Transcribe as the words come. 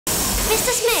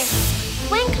Mr.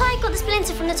 Smith, when Clyde got the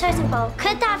splinter from the totem pole,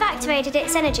 could that have activated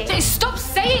its energy? Stop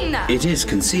saying that! It is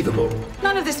conceivable.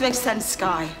 None of this makes sense,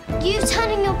 Sky. You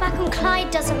turning your back on Clyde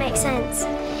doesn't make sense.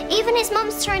 Even his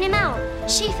mum's thrown him out.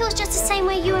 She feels just the same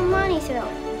way you and Ronnie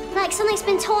feel. Like something's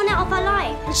been torn out of her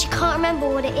life and she can't remember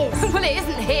what it is. Well, it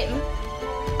isn't him.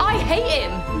 I hate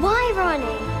him. Why,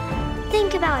 Ronnie?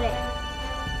 Think about it.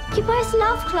 You both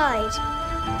love Clyde.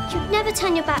 You'd never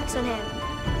turn your backs on him.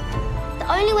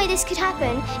 The only way this could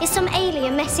happen is some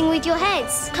alien messing with your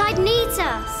heads. Clyde needs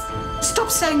us.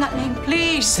 Stop saying that name,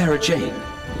 please. Sarah Jane,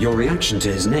 your reaction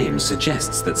to his name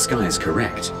suggests that Sky is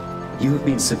correct. You have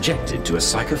been subjected to a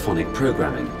psychophonic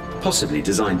programming, possibly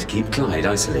designed to keep Clyde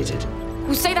isolated.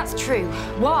 Well, say that's true.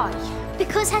 Why?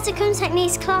 Because Hetakuntek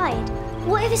needs Clyde.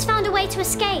 What if he's found a way to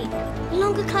escape? The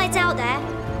longer Clyde's out there,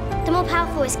 the more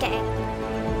powerful it's getting.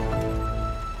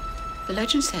 The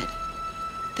legend said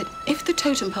that if the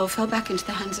totem pole fell back into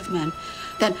the hands of men,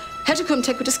 then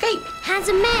Hetakuntek would escape. Hands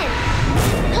of men!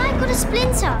 Clyde got a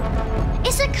splinter.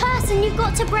 It's a curse and you've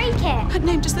got to break it. Her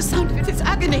name, just the sound of it, it's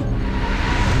agony.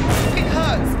 It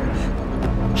hurts.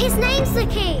 His name's the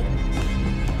key.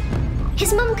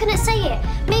 His mum couldn't say it.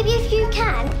 Maybe if you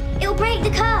can, it'll break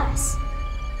the curse.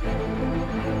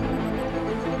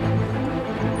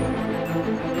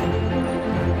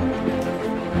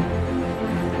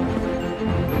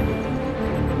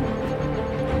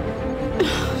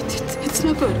 It's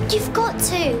no good. You've got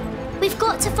to. We've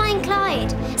got to find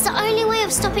Clyde. It's the only way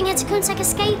of stopping Hetakuntek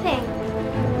escaping.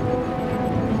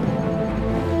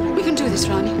 We can do this,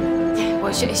 Rani. Well,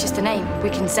 it's just a name. We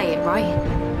can say it, right?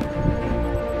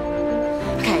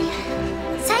 Okay.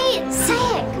 Say it,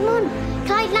 say it. Come on.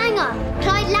 Clyde Langer.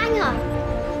 Clyde Langer.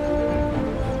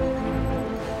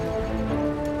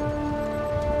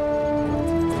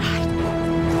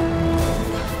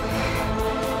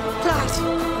 Clyde?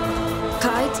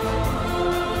 Clyde!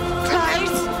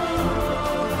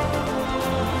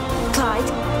 Clyde?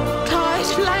 Clyde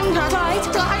Langer! Clyde?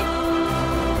 Clyde!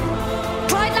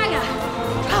 Clyde Langer!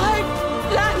 Clyde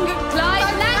Langer!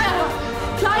 Clyde Langer!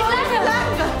 Clyde Langer!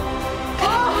 Langer!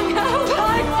 Oh, no!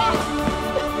 Clyde!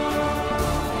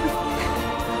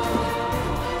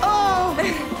 Oh!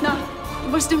 No, the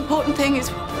most important thing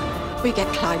is we get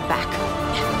Clyde back.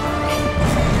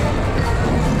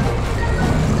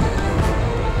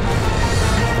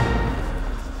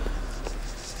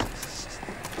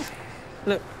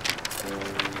 Look,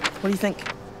 what do you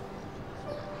think?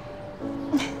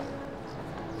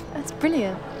 That's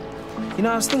brilliant. You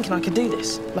know, I was thinking I could do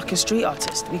this, like a street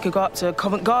artist. We could go up to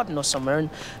Covent Garden or somewhere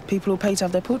and people will pay to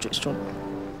have their portraits drawn.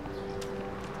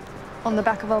 On the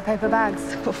back of old paper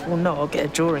bags. Well, no, I'll get a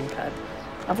drawing pad.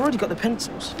 I've already got the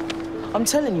pencils. I'm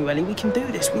telling you, Ellie, we can do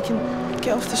this. We can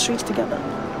get off the streets together.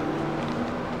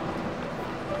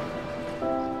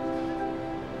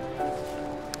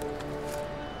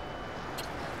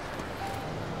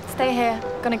 Stay here.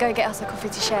 Gonna go get us a coffee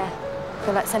to share.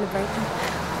 Feel like celebrating.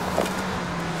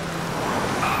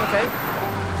 Okay.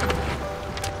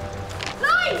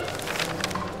 Clyde!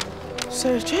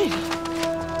 Sarah Jane.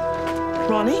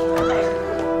 Ronnie?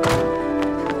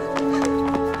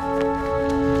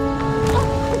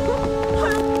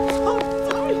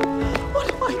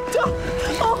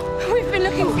 We've been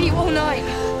looking for you all night.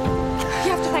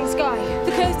 You have to thank Sky.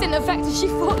 The curse didn't affect her. She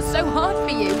fought so hard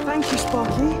for you. Thank you,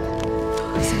 Sparky.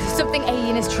 Something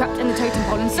alien is trapped in the totem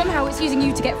pole, and somehow it's using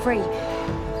you to get free.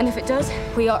 And if it does,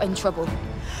 we are in trouble.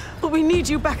 But we need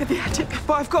you back at the attic.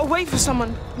 But I've got to wait for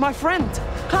someone. My friend.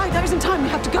 Clyde, there isn't time. We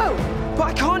have to go. But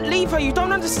I can't leave her. You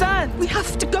don't understand. We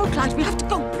have to go, Clyde. We have to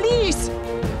go, please.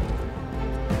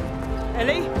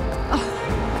 Ellie? Oh.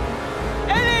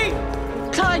 Ellie!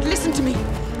 Clyde, listen to me.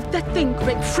 That thing could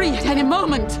break free at any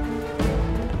moment.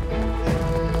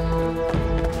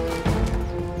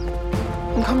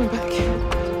 I'm coming back.